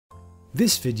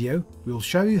This video will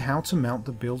show you how to mount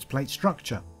the build plate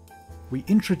structure. We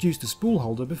introduced the spool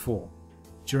holder before.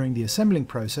 During the assembling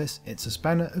process it's a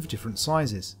spanner of different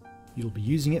sizes. You'll be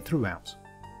using it throughout.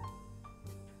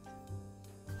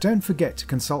 Don't forget to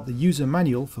consult the user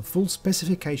manual for full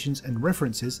specifications and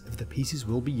references of the pieces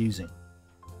we'll be using.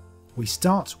 We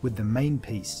start with the main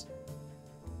piece.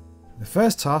 The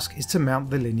first task is to mount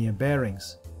the linear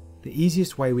bearings. The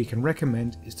easiest way we can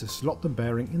recommend is to slot the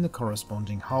bearing in the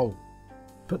corresponding hole.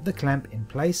 Put the clamp in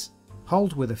place,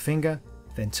 hold with a finger,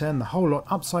 then turn the whole lot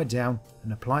upside down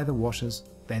and apply the washers,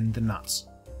 then the nuts.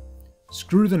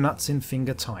 Screw the nuts in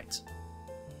finger tight.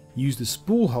 Use the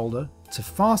spool holder to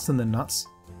fasten the nuts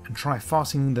and try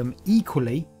fastening them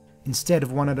equally instead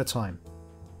of one at a time.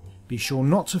 Be sure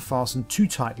not to fasten too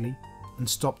tightly and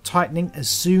stop tightening as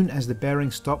soon as the bearing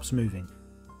stops moving.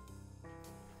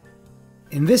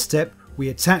 In this step we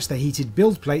attach the heated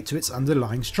build plate to its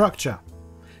underlying structure.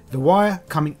 The wire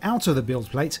coming out of the build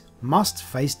plate must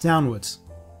face downwards.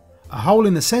 A hole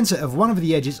in the centre of one of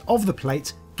the edges of the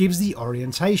plate gives the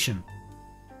orientation.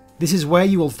 This is where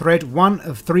you will thread one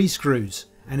of 3 screws,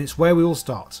 and it's where we will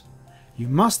start. You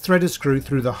must thread a screw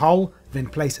through the hole, then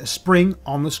place a spring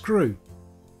on the screw.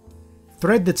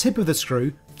 Thread the tip of the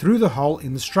screw through the hole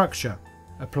in the structure.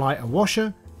 Apply a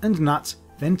washer and nut,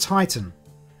 then tighten.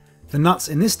 The nuts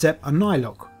in this step are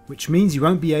nylock, which means you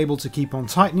won't be able to keep on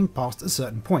tightening past a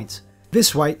certain point.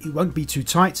 This way it won't be too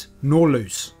tight nor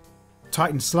loose.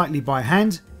 Tighten slightly by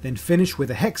hand, then finish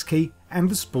with a hex key and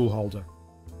the spool holder.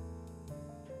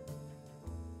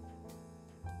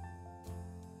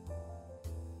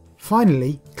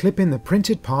 Finally, clip in the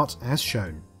printed part as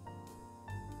shown.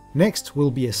 Next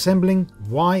we'll be assembling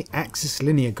Y-axis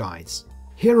linear guides.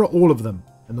 Here are all of them,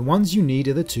 and the ones you need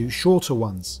are the 2 shorter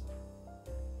ones.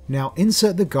 Now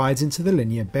insert the guides into the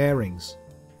linear bearings.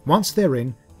 Once they're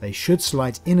in, they should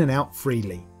slide in and out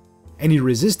freely. Any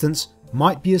resistance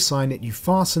might be a sign that you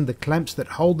fastened the clamps that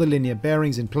hold the linear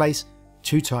bearings in place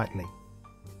too tightly.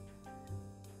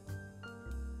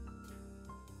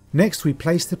 Next we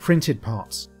place the printed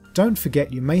parts. Don't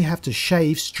forget you may have to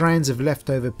shave strands of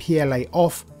leftover PLA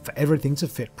off for everything to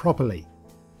fit properly.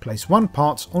 Place one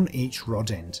part on each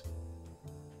rod end.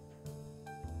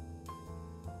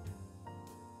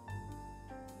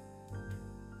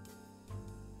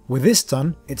 With this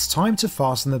done, it's time to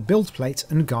fasten the build plate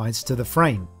and guides to the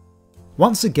frame.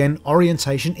 Once again,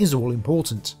 orientation is all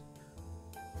important.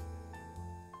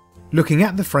 Looking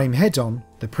at the frame head-on,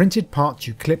 the printed parts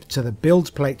you clip to the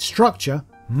build plate structure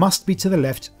must be to the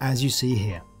left as you see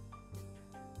here.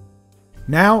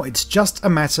 Now it's just a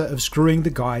matter of screwing the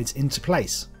guides into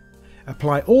place.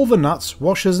 Apply all the nuts,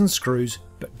 washers and screws,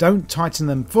 but don't tighten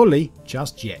them fully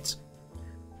just yet.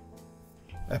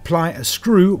 Apply a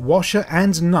screw, washer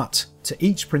and nut to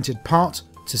each printed part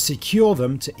to secure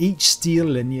them to each steel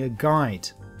linear guide.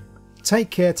 Take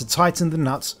care to tighten the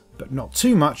nuts, but not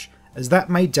too much, as that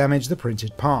may damage the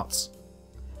printed parts.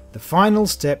 The final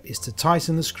step is to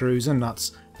tighten the screws and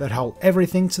nuts that hold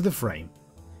everything to the frame.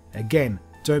 Again,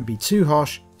 don't be too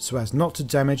harsh so as not to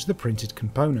damage the printed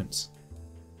components.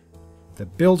 The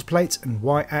build plate and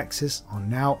Y-axis are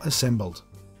now assembled.